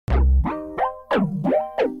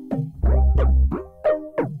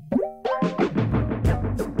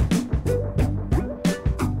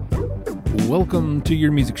Welcome to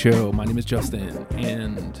your music show. My name is Justin,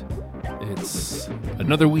 and it's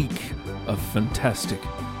another week of fantastic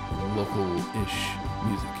local-ish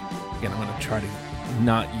music. Again, I'm going to try to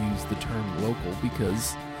not use the term local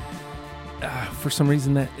because for some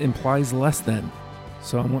reason that implies less than.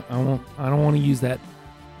 So I don't want to use that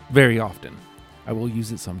very often. I will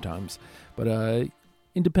use it sometimes. But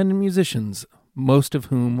independent musicians, most of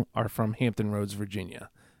whom are from Hampton Roads, Virginia.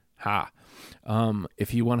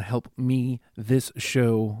 If you want to help me, this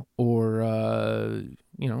show, or,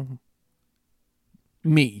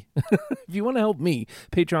 me. If you want to help me,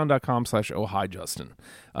 patreon.com/ohhijustin.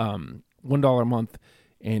 $1 a month,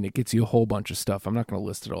 and it gets you a whole bunch of stuff. I'm not going to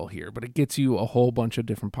list it all here, but it gets you a whole bunch of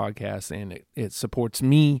different podcasts, and it supports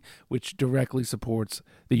me, which directly supports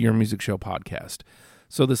the Your Music Show podcast.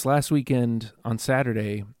 So this last weekend, on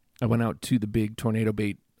Saturday, I went out to the big Tornado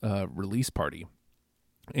Bait release party.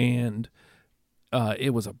 And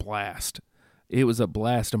it was a blast. It was a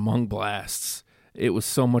blast among blasts. It was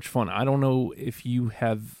so much fun. I don't know if you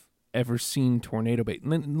have ever seen Tornado Bait.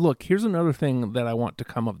 And then, look, here's another thing that I want to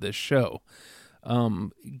come of this show,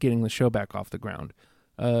 getting the show back off the ground.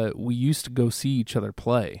 We used to go see each other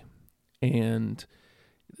play. And,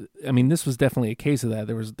 I mean, this was definitely a case of that.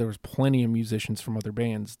 There was plenty of musicians from other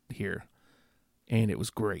bands here. And it was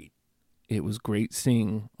great. It was great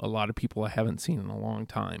seeing a lot of people I haven't seen in a long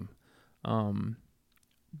time.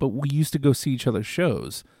 But we used to go see each other's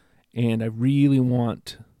shows, and I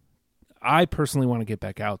personally want to get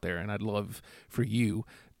back out there, and I'd love for you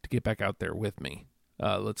to get back out there with me.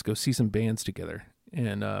 Let's go see some bands together.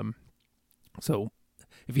 And so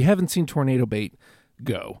if you haven't seen Tornado Bait,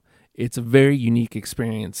 go. It's a very unique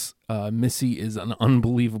experience. Missy is an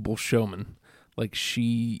unbelievable showman. Like,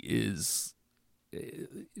 she is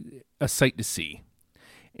a sight to see,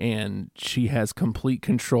 and she has complete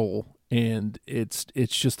control, and it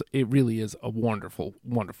really is a wonderful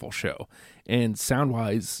show. And sound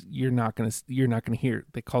wise, you're not gonna hear,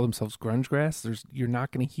 they call themselves grunge grass, you're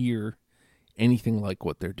not gonna hear anything like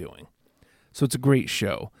what they're doing. So it's a great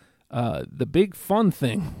show. The big fun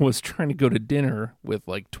thing was trying to go to dinner with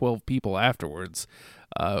like 12 people afterwards.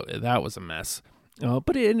 That was a mess,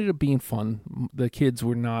 but it ended up being fun. The kids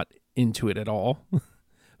were not into it at all,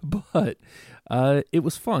 but it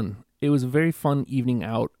was fun. It was a very fun evening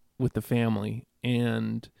out with the family,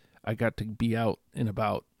 and I got to be out and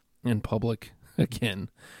about in public again,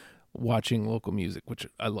 watching local music, which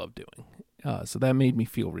I love doing. So that made me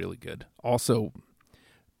feel really good. Also,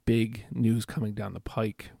 big news coming down the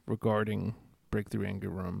pike regarding Breakthrough Anger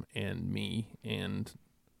Room and me and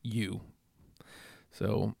you.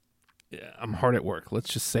 So I'm hard at work.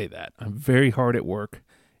 Let's just say that. I'm very hard at work.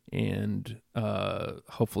 And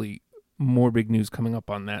hopefully more big news coming up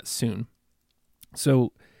on that soon.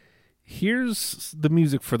 So here's the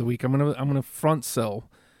music for the week. I'm gonna front sell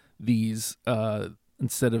these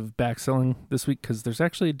instead of back selling this week, because there's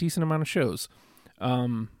actually a decent amount of shows.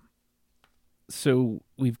 So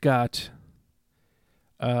we've got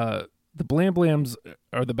the Blam Blams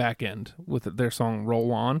are the back end with their song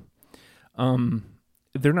 "Roll On."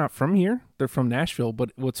 They're not from here; they're from Nashville.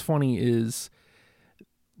 But what's funny is,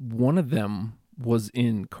 one of them was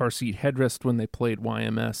in Car Seat Headrest when they played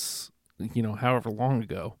YMS, however long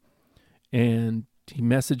ago. And he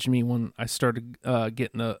messaged me when I started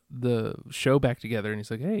getting the show back together, and he's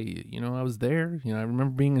like, "Hey, I was there. I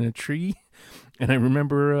remember being in a tree, and I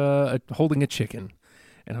remember holding a chicken."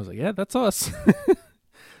 And I was like, "Yeah, that's us."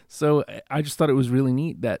 So I just thought it was really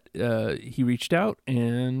neat that he reached out,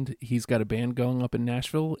 and he's got a band going up in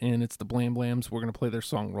Nashville, and it's the Blam Blams. We're going to play their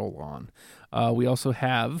song "Roll On." We also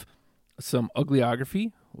have some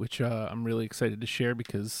Uglyography, which I'm really excited to share,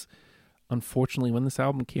 because unfortunately when this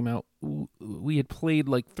album came out, we had played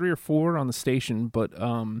like 3 or 4 on the station, but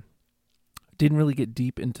didn't really get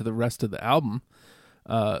deep into the rest of the album.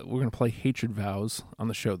 We're going to play Hatred Vows on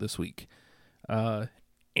the show this week.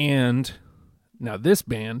 And now this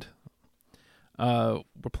band, we're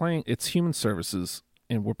playing, it's Human Services,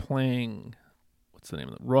 and we're playing, what's the name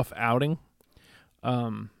of it? Rough Outing.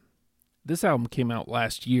 This album came out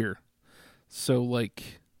last year, so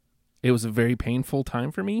like it was a very painful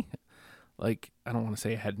time for me. Like, I don't want to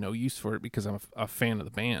say I had no use for it because I'm a fan of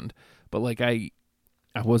the band, but like I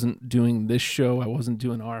wasn't doing this show, I wasn't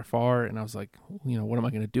doing RFR, and I was like, what am I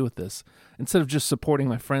going to do with this? Instead of just supporting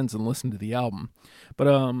my friends and listening to the album. But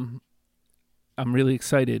I'm really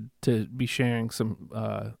excited to be sharing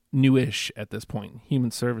some newish at this point. Human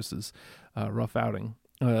Services, Rough Outing.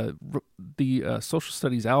 The Social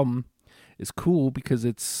Studies album is cool because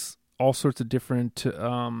it's all sorts of different. It's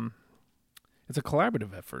a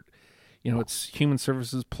collaborative effort. It's Human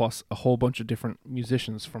Services plus a whole bunch of different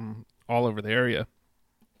musicians from all over the area.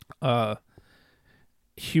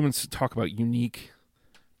 Humans talk about unique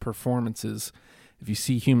performances. If you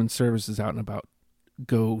see Human Services out and about,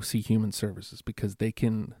 go see Human Services, because they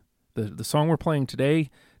can. The song we're playing today,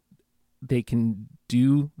 they can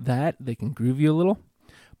do that. They can groove you a little,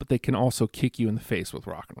 but they can also kick you in the face with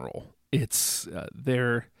rock and roll. It's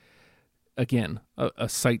they're again a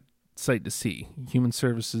sight to see. Human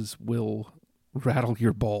Services will rattle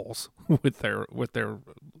your balls with their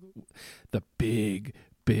the big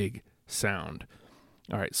sound.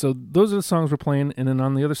 All right, so those are the songs we're playing, and then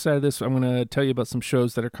on the other side of this, I'm going to tell you about some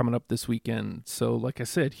shows that are coming up this weekend. So, like I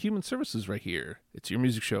said, Human Services right here. It's your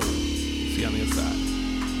music show. See you on the other side.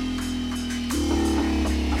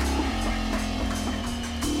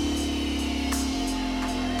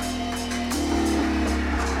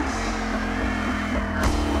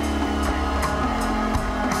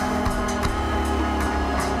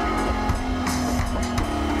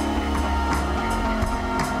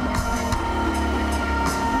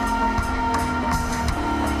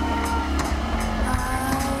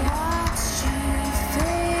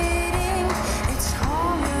 It's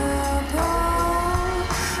horrible.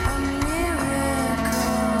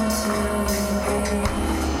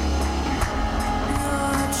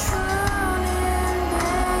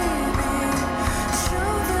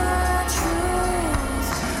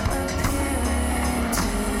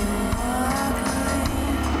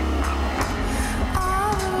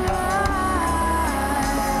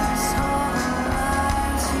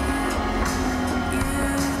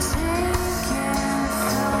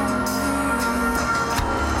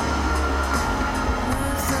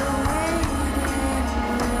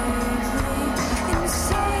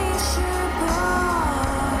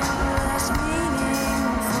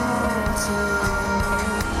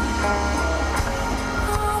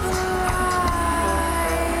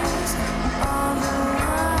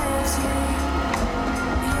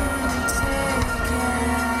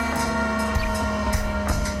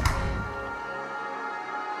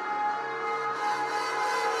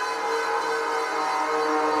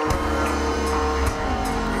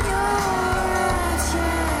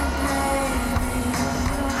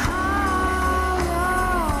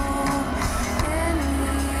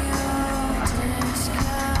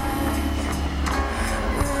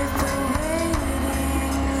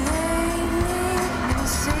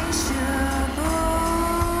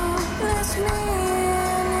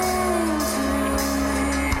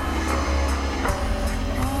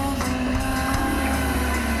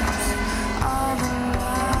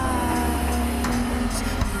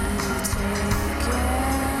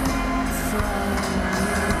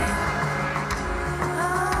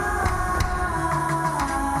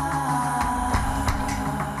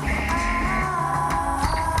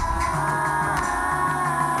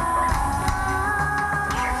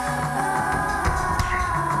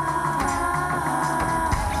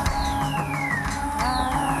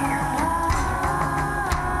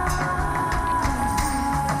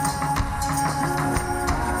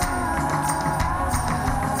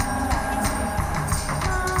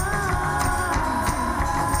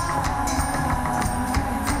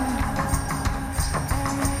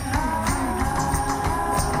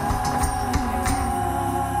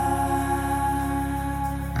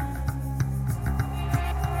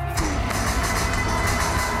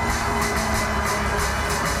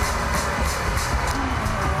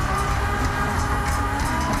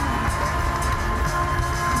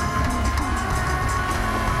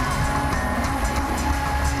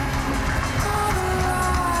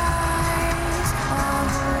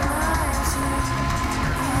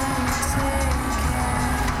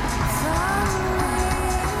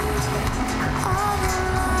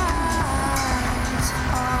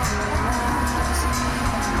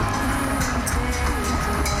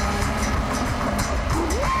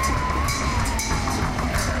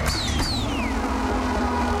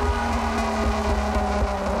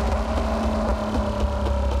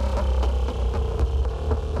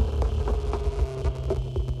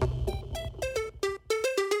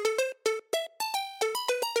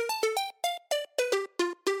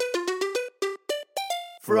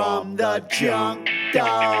 From the junk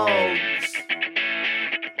dogs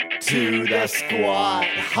to the squat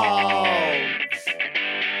hogs,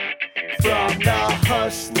 from the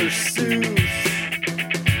hustler suits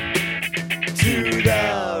to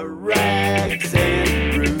the rags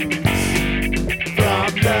and roots,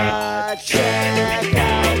 from the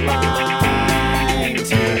checkout line to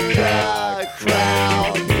the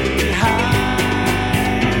crowd behind.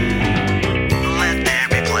 Let there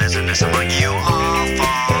be pleasant pleasantness among you all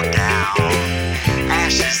fall down.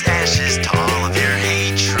 Ashes, ashes to all of your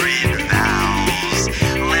hatred vows.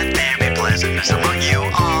 Let there be pleasantness among you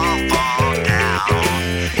all fall down.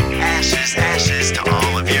 Ashes, ashes to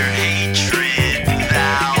all of your hatred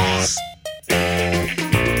vows.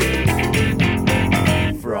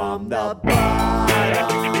 From the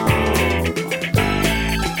bottom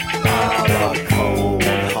of a cold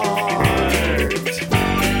heart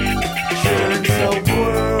churns a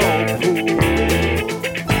whirlpool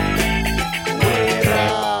with a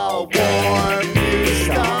warm new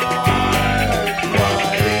start.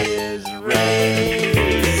 What is racing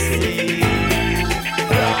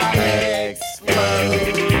from explosions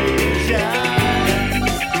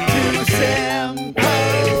to symposiums?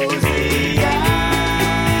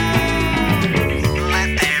 Let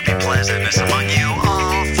there be pleasantness among you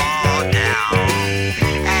all fall down.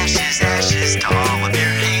 Ashes, ashes to all of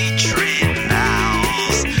your hatred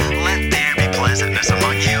vows. Let there be pleasantness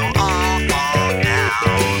among you all fall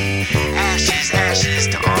down. Ashes, ashes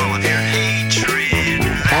to all of your hatred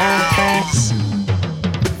vows.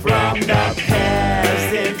 From the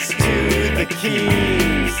peasants to the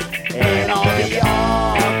kings and all the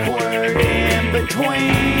awkward in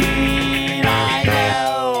between, I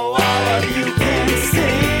know all of you can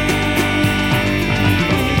sing.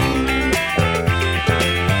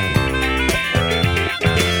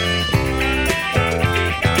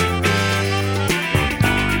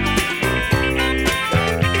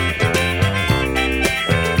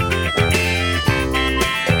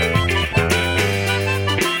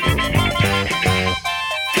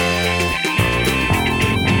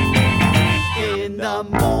 In the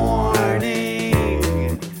morning,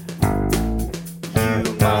 you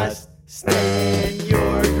must stand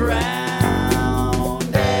your ground.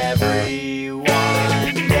 Everyone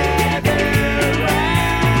gather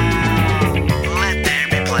round. Let there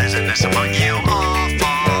be pleasantness among you all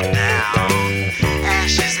fall down.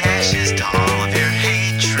 Ashes, ashes to all of your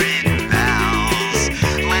hatred vows.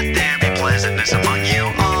 Let there be pleasantness among you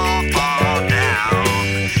all fall down.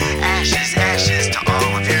 Ashes, ashes to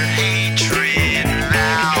all of your hatred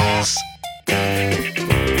vows.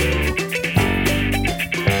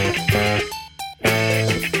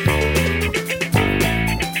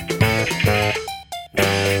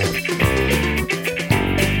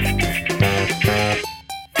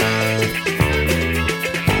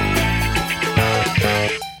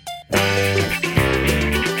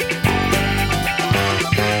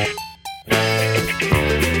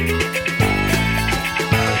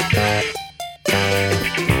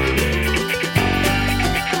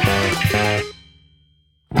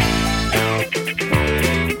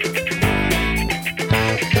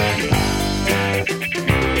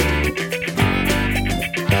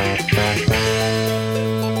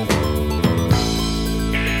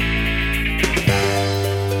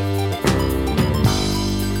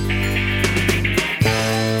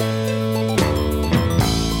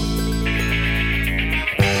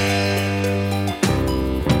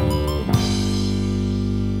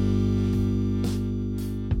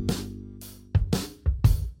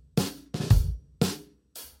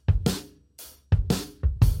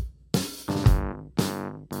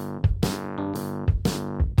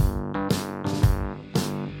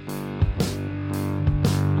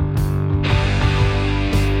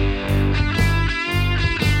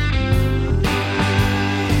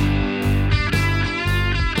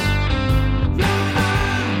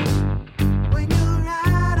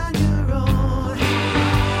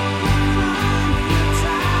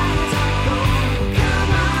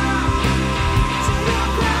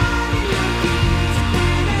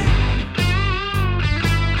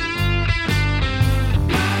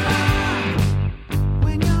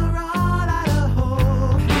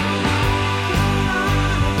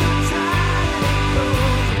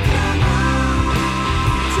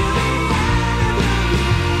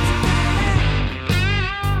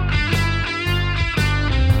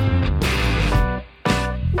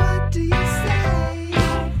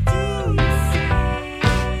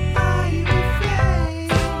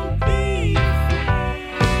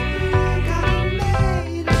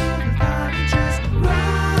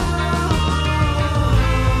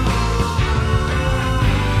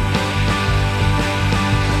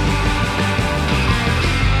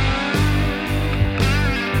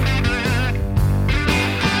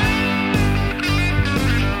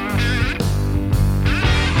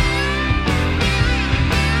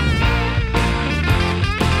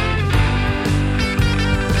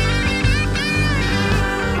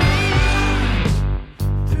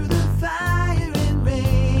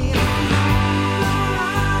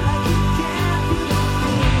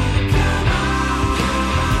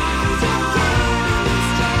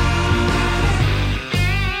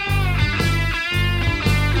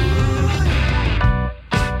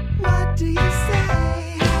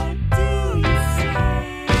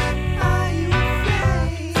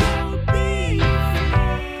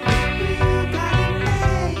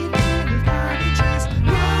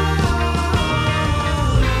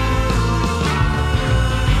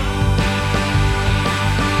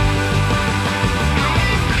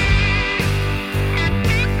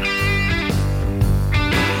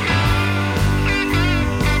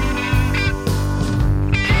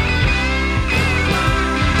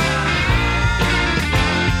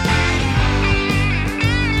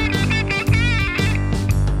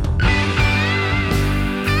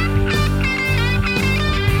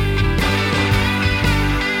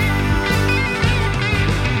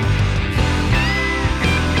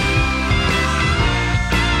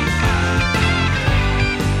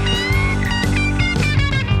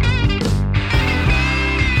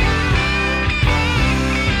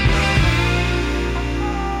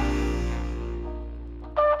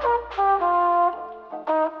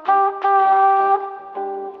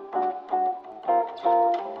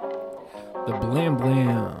 The Blam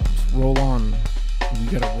Blams. Roll on. We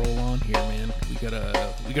gotta roll on here, man. We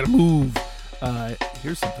gotta move.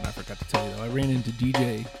 Here's something I forgot to tell you though. I ran into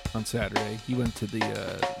DJ on Saturday. He went to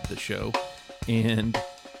the show, and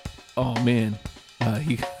oh man,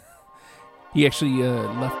 he actually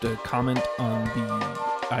left a comment on the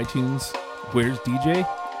iTunes. Where's DJ?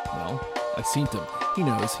 Well, I seen him. He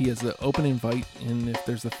knows. He has the open invite, and if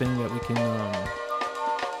there's a thing that we can,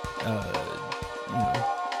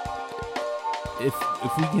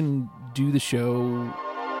 if we can do the show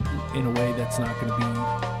in a way that's not going to be,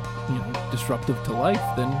 disruptive to life,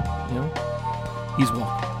 then, he's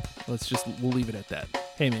welcome. We'll leave it at that.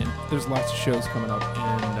 Hey man, there's lots of shows coming up,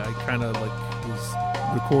 and I kind of was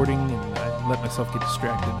recording, and I let myself get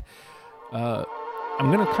distracted.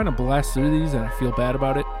 I'm going to kind of blast through these, and I feel bad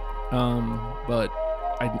about it. But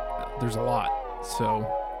there's a lot,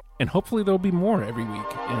 and hopefully there'll be more every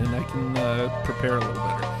week, and I can prepare a little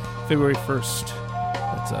better. February 1st,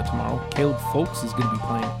 that's tomorrow. Caleb Folks is going to be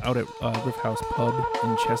playing out at Riff House Pub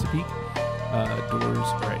in Chesapeake. Doors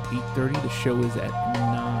are at 8:30. The show is at 9.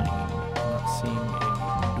 I'm not seeing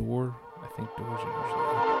a door. I think doors are usually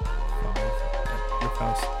 5 at Riff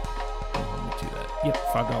House. Let me do that. Yep,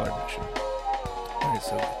 $5 admission. All right,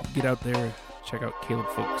 so get out there. Check out Caleb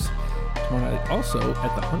Folks. Tomorrow night, also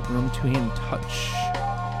at the Hunt Room, Two Hand Touch.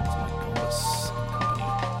 That's Mike Gomez and company.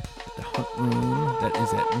 At the Hunt Room, that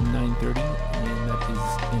is at 9:30, and that is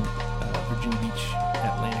in Virginia Beach,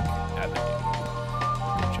 Atlantic Avenue.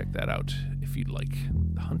 Go check that out if you'd like.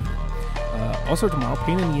 The Hunt Room. Also tomorrow,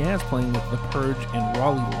 Pain in the Ass playing with The Purge and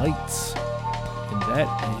Raleigh Lights, and that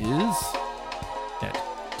is at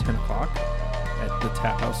 10 o'clock at the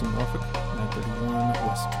Tap House in Norfolk. 931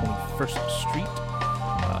 West 21st Street.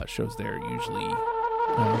 Shows there usually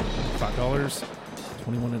 $5,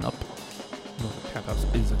 21 and up. Norfolk Tap House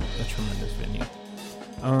is a tremendous venue.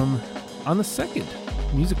 On the 2nd,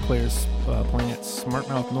 music players playing at Smart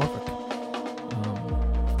Mouth Norfolk.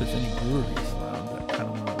 If there's any breweries around that kind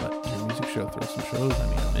of want to let your music show throw some shows,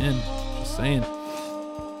 I'm in. Just saying.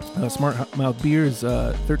 Smart Mouth Beer is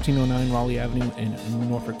 1309 Raleigh Avenue in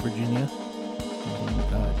Norfolk, Virginia.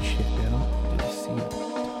 Check that out. Did I see it?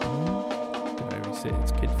 Did I already say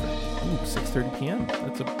it's kid friendly? Ooh, 6:30 p.m.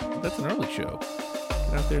 That's an early show.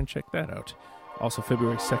 Get out there and check that out. Also,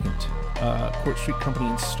 February 2nd, Court Street Company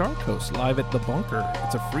in Star Coast live at the Bunker.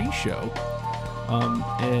 It's a free show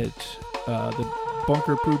at the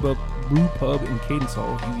Bunker Brew Pub in Cadence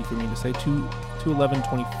Hall. Easy for me to say. 211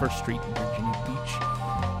 21st Street in Virginia Beach.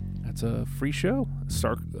 That's a free show.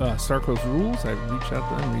 Star Coast rules. I reached out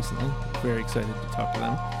to them recently. Very excited to talk to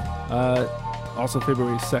them. Also,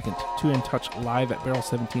 February 2nd, Two Hand Touch live at Barrel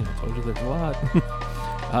 17. I told you there's a lot.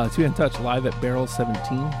 Two Hand Touch live at Barrel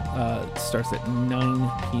 17. It starts at 9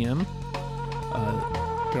 p.m.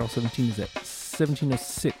 Barrel 17 is at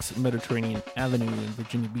 1706 Mediterranean Avenue in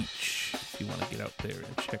Virginia Beach. If you want to get out there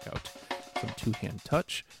and check out some Two Hand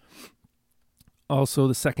Touch. Also,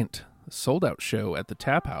 the second sold-out show at the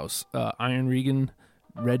Tap House, Iron Regan,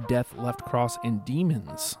 Red Death, Left Cross, and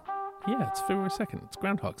Demons. Yeah, it's February 2nd. It's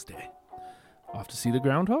Groundhog's Day. Off to see the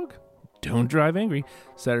groundhog? Don't drive angry.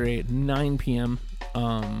 Saturday at 9 p.m.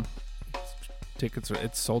 Tickets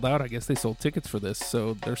it's sold out. I guess they sold tickets for this,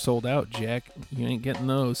 so they're sold out, Jack. You ain't getting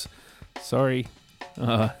those. Sorry.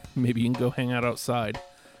 Maybe you can go hang out outside.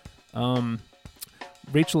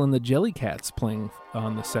 Rachel and the Jellycats playing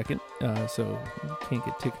on the 2nd, so you can't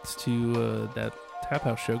get tickets to that Tap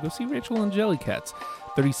House show. Go see Rachel and Jellycats,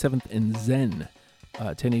 37th and Zen,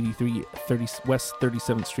 1083 West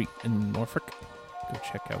 37th Street in Norfolk. Go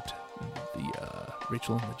check out the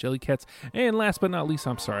Rachel and the Jellycats. And last but not least,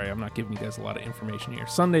 I'm sorry, I'm not giving you guys a lot of information here.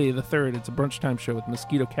 Sunday the 3rd, it's a brunch time show with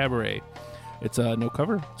Mosquito Cabaret. It's no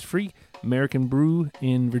cover, it's free. American Brew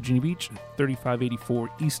in Virginia Beach, 3584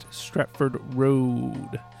 East Stratford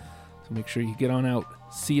Road. So make sure you get on out,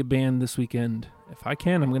 see a band this weekend. If I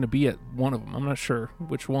can, I'm going to be at one of them. I'm not sure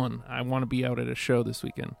which one. I want to be out at a show this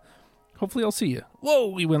weekend. Hopefully I'll see you. Whoa,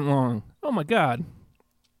 we went long. Oh my God.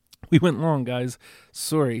 We went long, guys.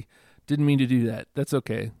 Sorry. Didn't mean to do that. That's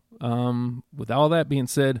okay. With all that being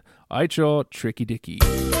said, all right, y'all, Tricky Dicky.